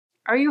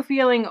Are you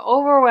feeling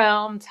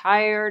overwhelmed,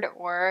 tired,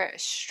 or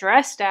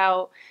stressed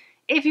out?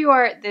 If you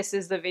are, this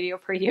is the video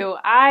for you.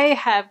 I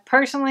have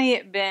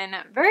personally been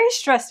very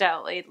stressed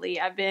out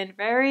lately. I've been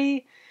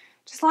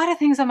just a lot of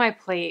things on my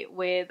plate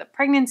with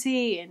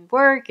pregnancy and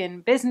work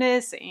and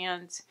business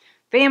and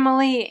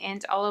family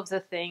and all of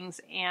the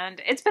things,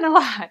 and it's been a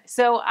lot.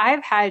 So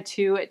I've had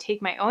to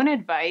take my own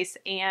advice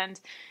and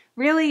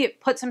really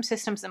put some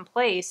systems in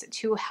place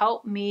to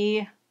help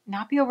me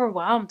not be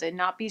overwhelmed and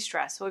not be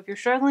stressed. So if you're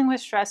struggling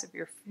with stress, if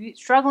you're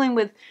struggling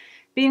with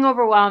being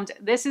overwhelmed,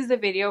 this is the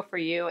video for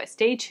you.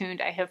 Stay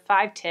tuned. I have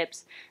 5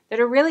 tips that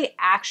are really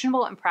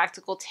actionable and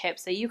practical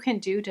tips that you can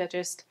do to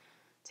just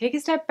take a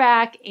step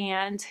back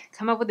and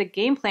come up with a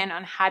game plan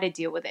on how to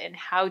deal with it and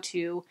how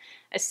to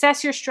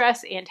assess your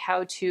stress and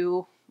how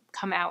to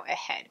come out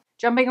ahead.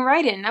 Jumping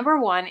right in, number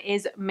 1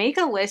 is make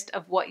a list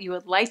of what you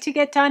would like to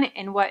get done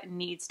and what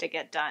needs to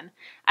get done.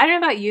 I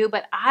don't know about you,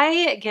 but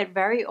I get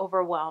very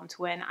overwhelmed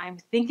when I'm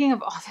thinking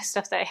of all the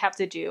stuff that I have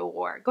to do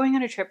or going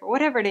on a trip or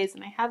whatever it is,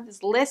 and I have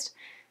this list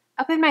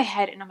up in my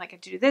head and I'm like, I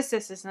have to do this,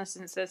 this, this, this,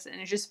 and this, and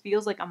it just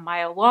feels like a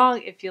mile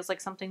long. It feels like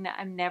something that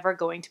I'm never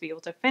going to be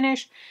able to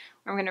finish,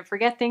 or I'm going to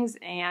forget things,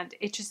 and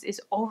it just is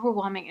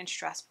overwhelming and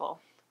stressful.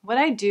 What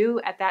I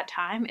do at that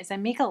time is I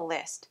make a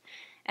list.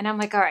 And I'm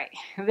like, all right,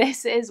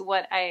 this is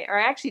what or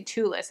actually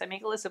 2 lists. I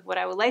make a list of what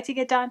I would like to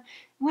get done and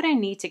what I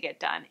need to get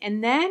done.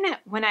 And then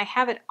when I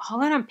have it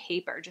all out on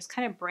paper, just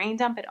kind of brain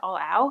dump it all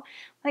out,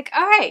 like,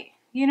 all right,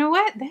 you know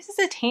what? This is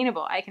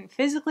attainable. I can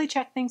physically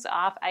check things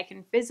off. I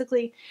can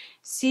physically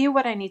see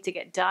what I need to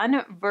get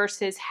done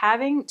versus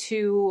having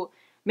to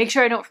make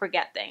sure I don't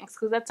forget things,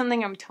 because that's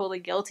something I'm totally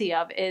guilty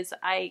of. Is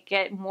I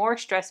get more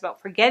stressed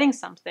about forgetting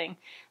something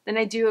than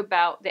I do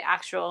about the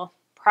actual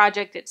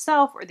project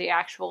itself or the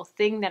actual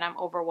thing that I'm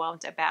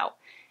overwhelmed about.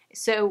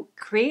 So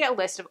create a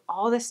list of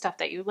all the stuff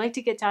that you'd like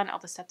to get done, all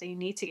the stuff that you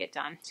need to get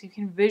done, so you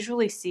can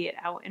visually see it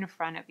out in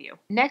front of you.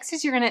 Next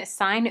is you're going to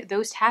assign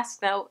those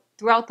tasks out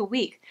throughout the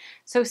week.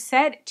 So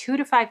set 2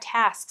 to 5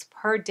 tasks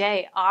per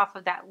day off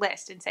of that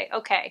list and say,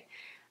 okay,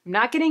 I'm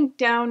not getting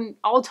down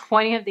all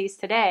 20 of these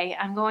today.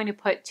 I'm going to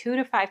put 2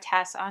 to 5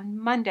 tasks on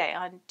Monday,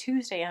 on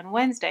Tuesday, on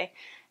Wednesday,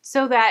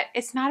 so that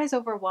it's not as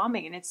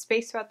overwhelming and it's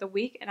spaced throughout the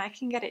week and I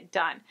can get it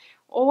done.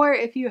 Or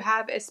if you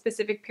have a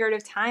specific period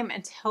of time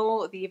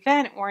until the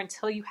event or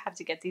until you have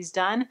to get these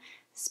done,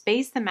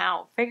 space them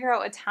out. Figure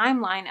out a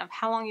timeline of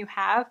how long you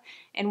have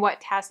and what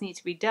tasks need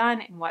to be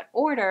done in what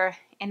order,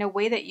 in a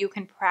way that you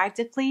can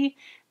practically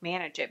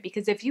manage it.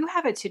 Because if you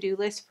have a to-do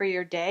list for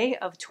your day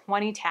of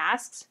 20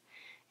 tasks,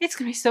 it's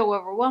going to be so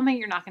overwhelming,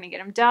 you're not going to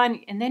get them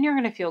done, and then you're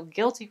going to feel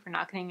guilty for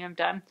not getting them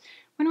done,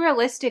 when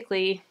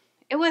realistically,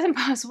 it wasn't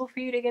possible for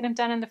you to get them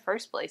done in the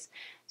first place.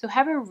 So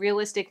have a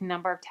realistic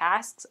number of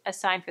tasks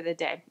assigned for the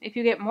day. If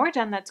you get more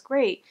done, that's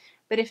great.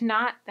 But if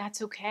not,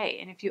 that's okay.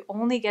 And if you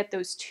only get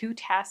those 2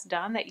 tasks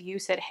done that you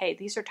said, hey,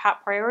 these are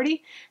top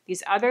priority,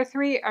 these other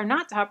 3 are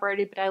not top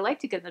priority, but I like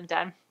to get them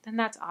done, then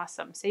that's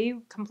awesome. Say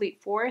you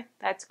complete 4,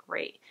 that's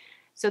great.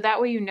 So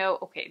that way you know,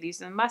 okay,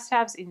 these are the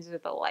must-haves, these are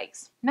the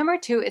likes. Number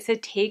 2 is to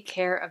take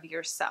care of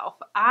yourself.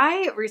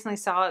 I recently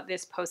saw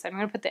this post. I'm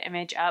going to put the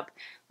image up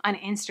on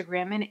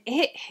Instagram, and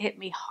it hit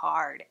me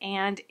hard.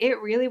 And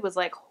it really was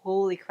like,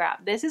 holy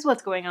crap, this is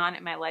what's going on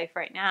in my life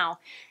right now.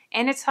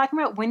 And it's talking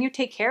about when you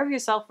take care of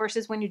yourself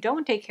versus when you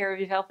don't take care of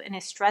yourself and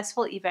a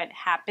stressful event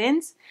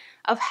happens,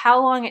 of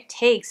how long it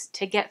takes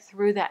to get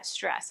through that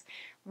stress.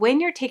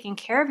 When you're taking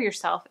care of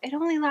yourself, it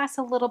only lasts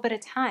a little bit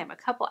of time, a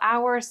couple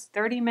hours,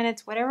 30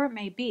 minutes, whatever it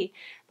may be.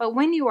 But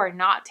when you are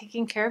not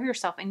taking care of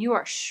yourself and you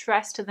are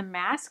stressed to the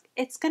max,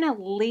 it's going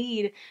to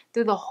lead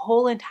through the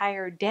whole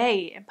entire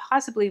day and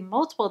possibly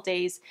multiple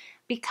days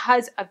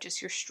because of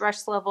just your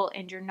stress level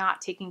and you're not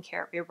taking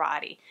care of your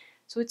body.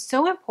 So it's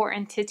so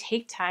important to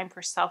take time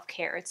for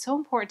self-care. It's so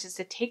important just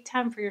to take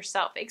time for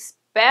yourself,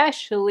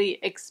 especially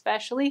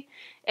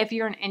if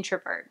you're an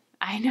introvert.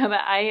 I know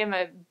that I am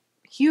a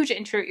huge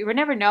introvert. You would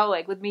never know,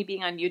 like with me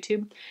being on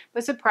YouTube,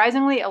 but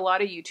surprisingly, a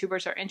lot of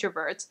YouTubers are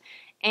introverts,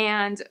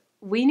 and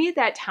we need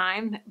that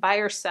time by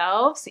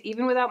ourselves,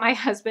 even without my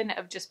husband,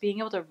 of just being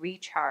able to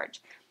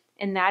recharge.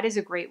 And that is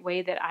a great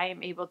way that I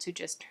am able to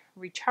just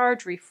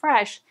recharge,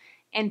 refresh,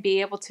 and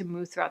be able to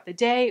move throughout the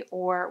day,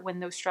 or when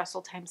those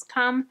stressful times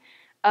come,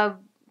 of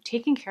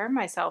taking care of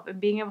myself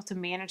and being able to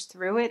manage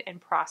through it and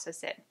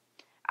process it.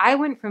 I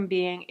went from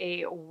being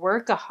a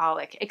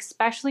workaholic,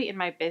 especially in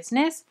my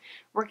business,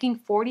 working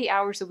 40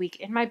 hours a week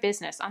in my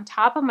business on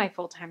top of my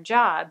full-time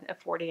job of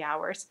 40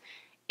 hours.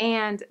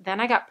 And then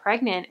I got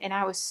pregnant and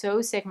I was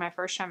so sick my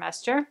first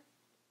trimester.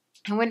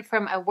 I went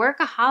from a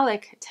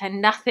workaholic to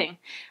nothing,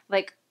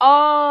 like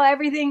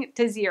everything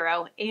to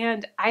 0.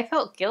 And I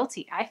felt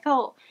guilty. I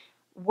felt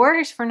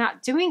worse for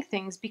not doing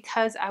things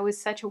because I was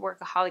such a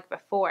workaholic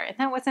before, and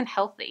that wasn't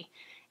healthy.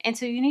 And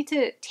so you need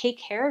to take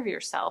care of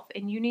yourself,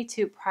 and you need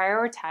to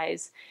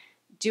prioritize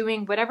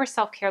doing whatever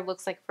self-care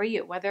looks like for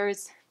you, whether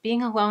it's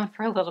being alone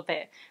for a little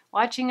bit,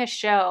 watching a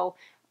show,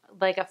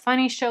 like a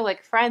funny show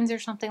like Friends or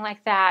something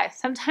like that.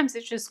 Sometimes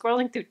it's just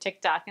scrolling through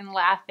TikTok and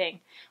laughing,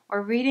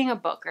 or reading a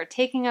book, or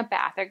taking a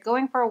bath, or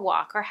going for a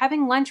walk, or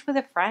having lunch with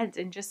a friend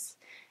and just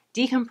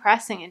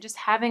decompressing and just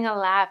having a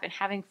laugh and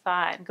having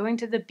fun, going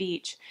to the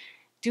beach,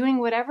 doing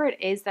whatever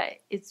it is that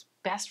is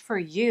best for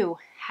you.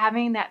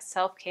 Having that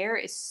self-care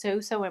is so,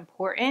 so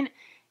important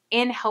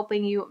in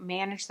helping you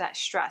manage that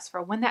stress.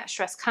 For when that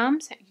stress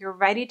comes, you're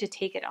ready to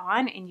take it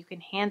on and you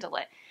can handle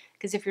it.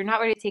 Because if you're not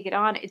ready to take it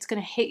on, it's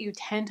going to hit you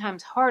 10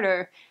 times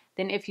harder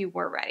than if you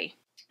were ready.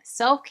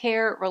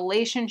 Self-care,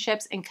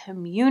 relationships, and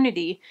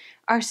community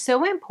are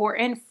so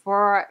important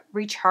for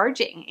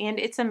recharging. And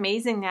it's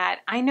amazing that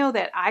I know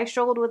that I've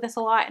struggled with this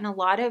a lot, and a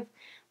lot of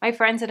my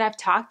friends that I've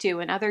talked to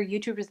and other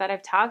YouTubers that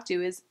I've talked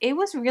to, is it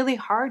was really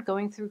hard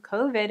going through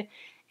COVID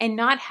and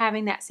not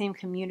having that same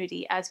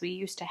community as we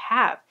used to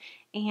have.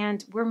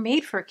 And we're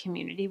made for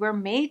community. We're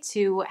made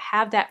to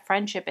have that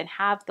friendship and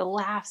have the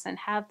laughs and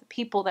have the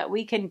people that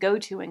we can go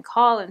to and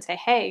call and say,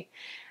 hey,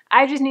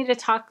 I just need to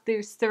talk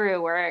this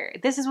through, or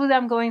this is what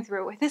I'm going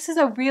through, or this is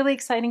a really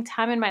exciting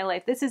time in my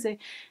life. This is a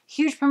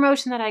huge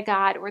promotion that I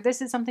got, or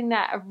this is something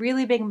that a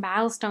really big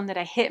milestone that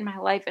I hit in my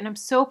life, and I'm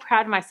so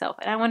proud of myself,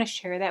 and I want to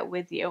share that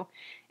with you.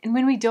 And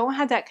when we don't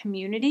have that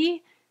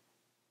community,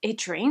 it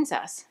drains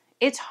us.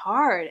 It's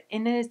hard,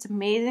 and it's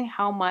amazing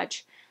how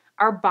much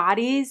our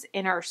bodies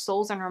and our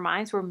souls and our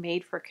minds were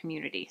made for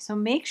community. So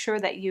make sure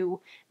that you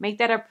make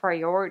that a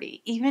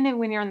priority, even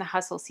when you're in the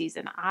hustle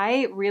season.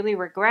 I really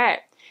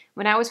regret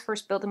when I was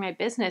first building my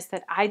business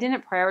that I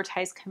didn't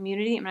prioritize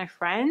community and my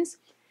friends.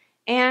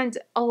 And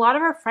a lot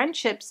of our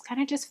friendships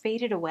kind of just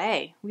faded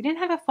away. We didn't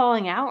have a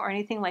falling out or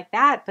anything like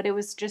that, but it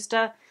was just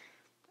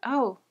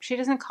oh, she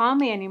doesn't call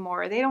me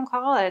anymore. They don't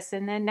call us.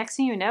 And then next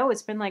thing you know,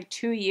 it's been like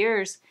 2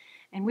 years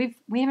and we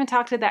haven't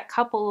talked to that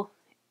couple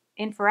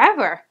in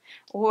forever.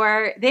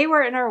 Or they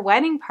were in our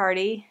wedding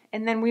party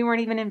and then we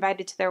weren't even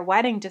invited to their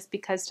wedding just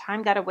because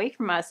time got away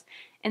from us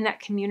and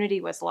that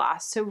community was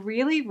lost. So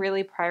really,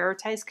 really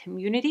prioritize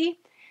community,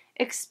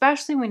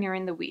 especially when you're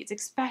in the weeds,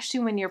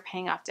 especially when you're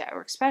paying off debt,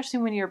 or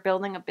especially when you're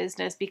building a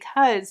business,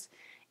 because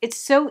it's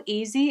so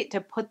easy to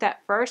put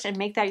that first and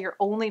make that your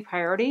only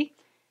priority.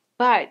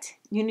 But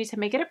you need to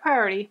make it a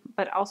priority,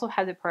 but also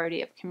have the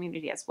priority of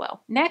community as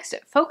well. Next,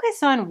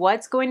 focus on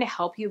what's going to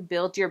help you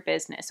build your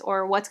business,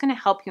 or what's going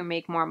to help you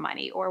make more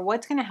money, or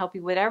what's going to help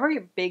you, whatever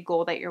your big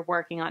goal that you're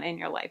working on in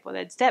your life, whether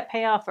it's debt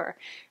payoff or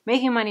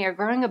making money or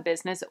growing a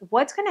business,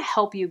 what's going to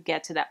help you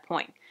get to that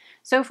point.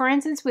 So for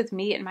instance, with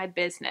me and my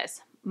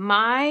business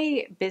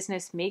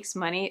makes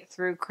money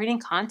through creating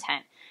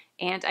content,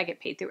 and I get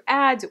paid through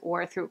ads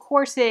or through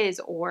courses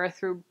or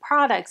through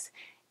products.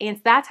 And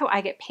that's how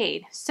I get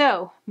paid.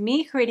 So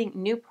me creating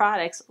new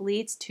products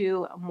leads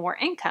to more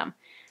income.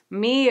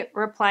 Me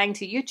replying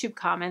to YouTube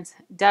comments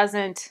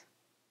doesn't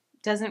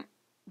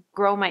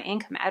grow my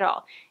income at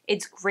all.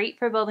 It's great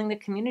for building the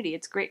community.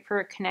 It's great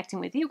for connecting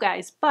with you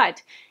guys.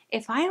 But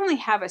if I only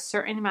have a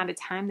certain amount of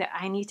time that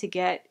I need to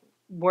get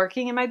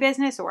working in my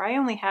business, or I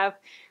only have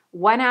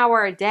 1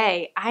 hour a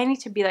day, I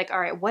need to be like, all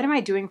right, what am I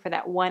doing for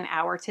that 1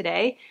 hour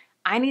today?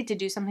 I need to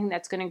do something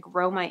that's going to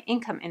grow my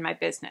income in my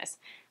business.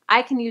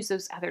 I can use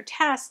those other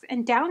tasks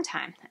and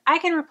downtime. I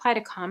can reply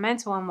to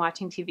comments while I'm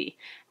watching TV.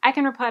 I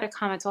can reply to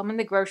comments while I'm in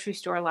the grocery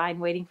store line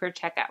waiting for a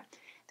checkout.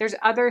 There's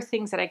other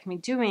things that I can be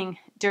doing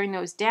during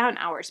those down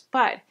hours.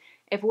 But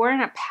if we're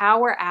in a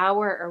power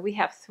hour, or we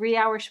have 3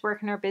 hours to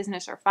work in our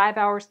business, or 5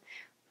 hours,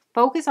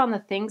 focus on the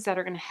things that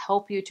are going to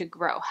help you to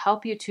grow,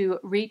 help you to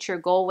reach your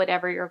goal,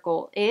 whatever your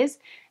goal is,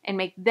 and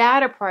make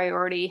that a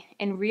priority,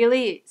 and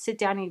really sit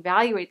down and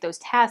evaluate those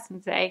tasks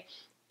and say,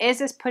 is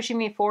this pushing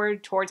me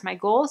forward towards my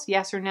goals?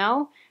 Yes or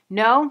no?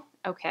 No?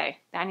 Okay,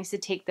 that needs to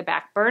take the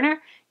back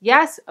burner.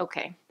 Yes?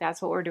 Okay,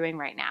 that's what we're doing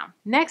right now.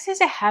 Next is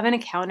to have an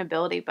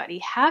accountability buddy.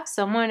 Have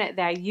someone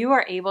that you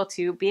are able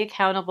to be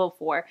accountable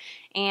for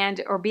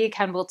or be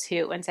accountable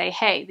to, and say,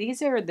 hey,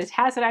 these are the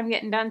tasks that I'm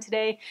getting done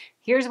today.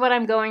 Here's what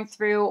I'm going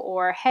through.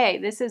 Or, hey,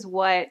 this is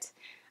what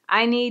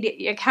I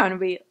need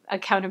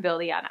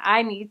accountability on.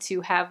 I need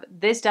to have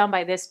this done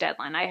by this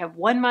deadline. I have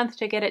 1 month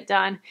to get it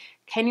done.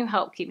 Can you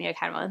help keep me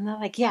accountable? And they're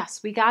like,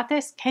 yes, we got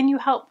this. Can you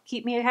help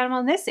keep me accountable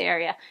in this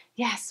area?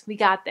 Yes, we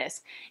got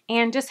this.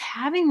 And just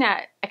having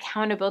that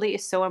accountability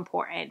is so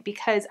important,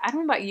 because I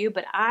don't know about you,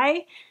 but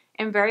I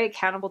am very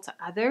accountable to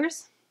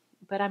others,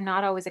 but I'm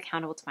not always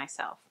accountable to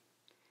myself.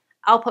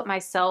 I'll put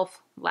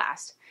myself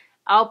last.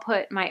 I'll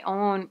put my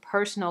own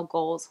personal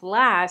goals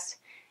last,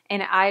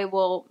 and I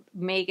will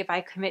if I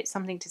commit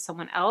something to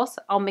someone else,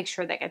 I'll make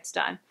sure that gets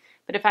done.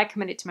 But if I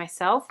commit it to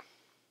myself,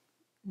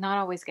 not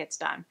always gets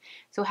done.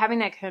 So having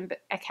that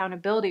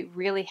accountability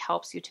really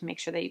helps you to make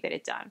sure that you get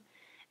it done.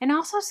 And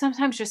also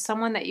sometimes just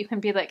someone that you can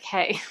be like,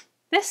 hey,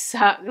 this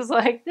sucks.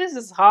 Like, this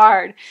is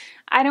hard.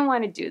 I don't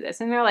want to do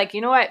this. And they're like,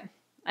 you know what?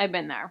 I've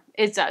been there.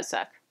 It does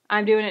suck.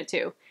 I'm doing it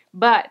too.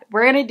 But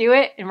we're going to do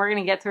it, and we're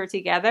going to get through it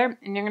together,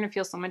 and you're going to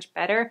feel so much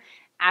better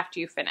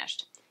after you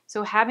finished.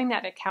 So having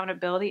that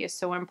accountability is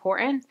so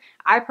important.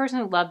 I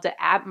personally love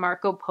the app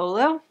Marco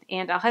Polo,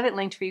 and I'll have it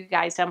linked for you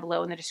guys down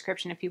below in the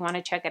description if you want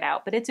to check it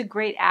out. But it's a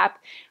great app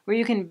where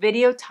you can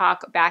video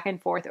talk back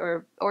and forth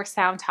or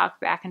sound talk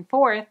back and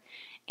forth.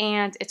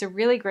 And it's a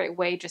really great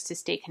way just to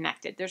stay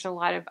connected. There's a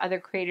lot of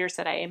other creators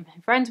that I am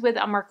friends with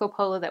on Marco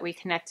Polo that we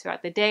connect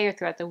throughout the day or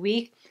throughout the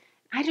week.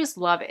 I just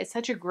love it. It's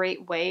such a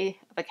great way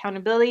of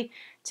accountability.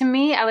 To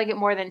me, I like it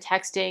more than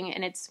texting,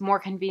 and it's more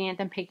convenient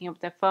than picking up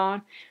the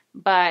phone,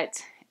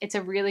 but it's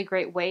a really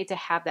great way to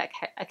have that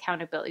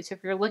accountability. So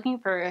if you're looking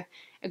for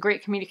a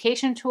great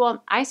communication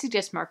tool, I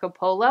suggest Marco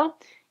Polo,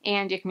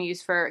 and you can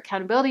use for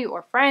accountability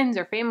or friends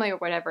or family or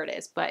whatever it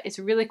is, but it's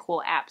a really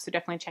cool app, so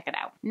definitely check it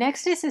out.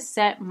 Next is to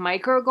set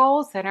micro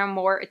goals that are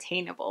more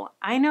attainable.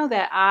 I know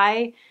that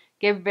I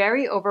get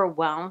very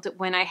overwhelmed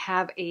when I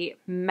have a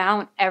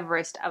Mount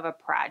Everest of a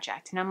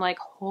project, and I'm like,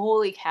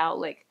 holy cow,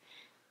 like,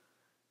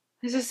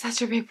 this is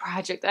such a big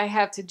project. I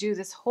have to do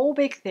this whole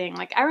big thing.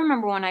 Like, I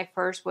remember when I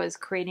first was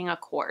creating a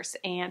course,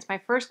 and my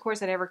first course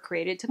that I ever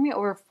created, it took me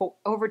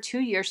over 2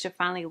 years to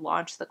finally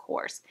launch the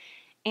course.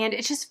 And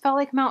it just felt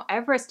like Mount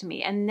Everest to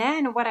me. And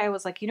then what I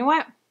was like, you know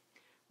what?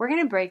 We're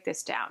going to break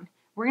this down.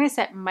 We're going to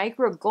set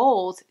micro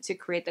goals to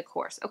create the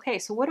course. Okay,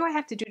 so what do I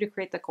have to do to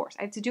create the course?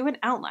 I have to do an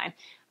outline.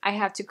 I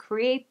have to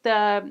create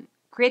the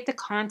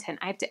content.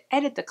 I have to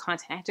edit the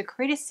content. I have to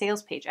create a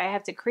sales page. I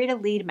have to create a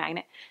lead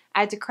magnet.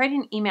 I have to create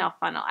an email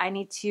funnel. I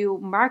need to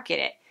market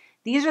it.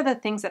 These are the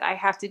things that I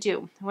have to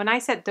do. When I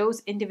set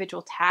those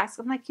individual tasks,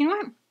 I'm like, you know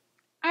what?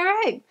 All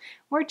right,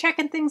 we're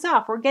checking things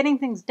off. We're getting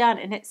things done.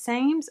 And it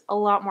seems a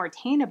lot more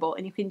attainable,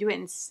 and you can do it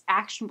in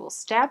actionable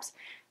steps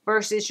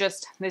versus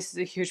just, this is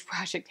a huge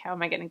project. How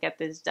am I going to get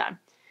this done?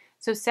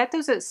 So set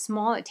those as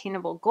small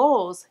attainable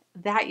goals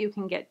that you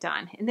can get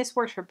done. And this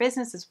works for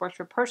business, this works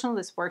for personal,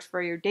 this works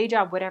for your day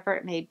job, whatever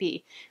it may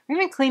be. Or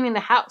even cleaning the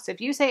house.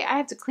 If you say, I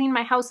have to clean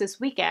my house this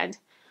weekend,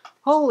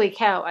 holy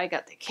cow, I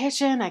got the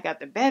kitchen, I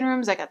got the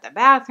bedrooms, I got the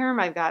bathroom,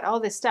 I've got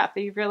all this stuff.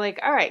 And you're like,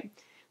 all right,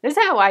 this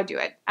is how I do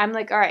it. I'm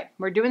like, all right,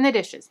 we're doing the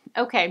dishes.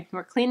 Okay,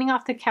 we're cleaning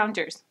off the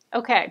counters.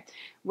 Okay,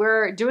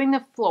 we're doing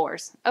the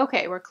floors.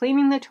 Okay, we're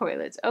cleaning the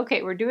toilets.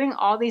 Okay, we're doing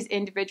all these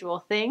individual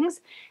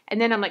things.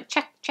 And then I'm like,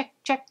 check, check,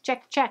 check,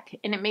 check, check.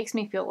 And it makes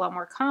me feel a lot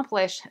more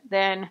accomplished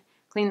than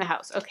clean the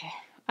house. Okay,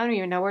 I don't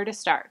even know where to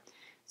start.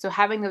 So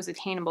having those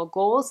attainable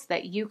goals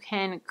that you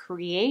can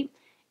create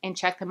and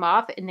check them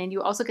off, and then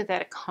you also get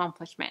that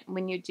accomplishment.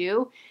 When you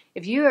do,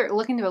 if you're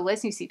looking through a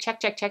list and you see check,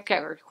 check, check,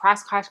 check, or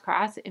cross, cross,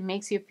 cross, it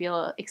makes you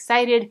feel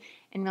excited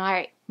and all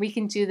right, we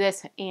can do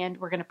this and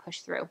we're going to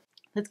push through.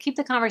 Let's keep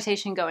the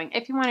conversation going.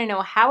 If you want to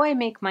know how I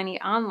make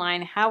money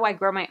online, how I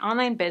grow my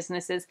online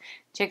businesses,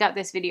 check out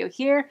this video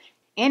here.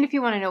 And if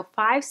you want to know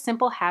 5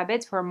 simple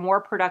habits for a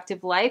more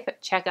productive life,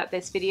 check out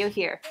this video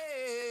here.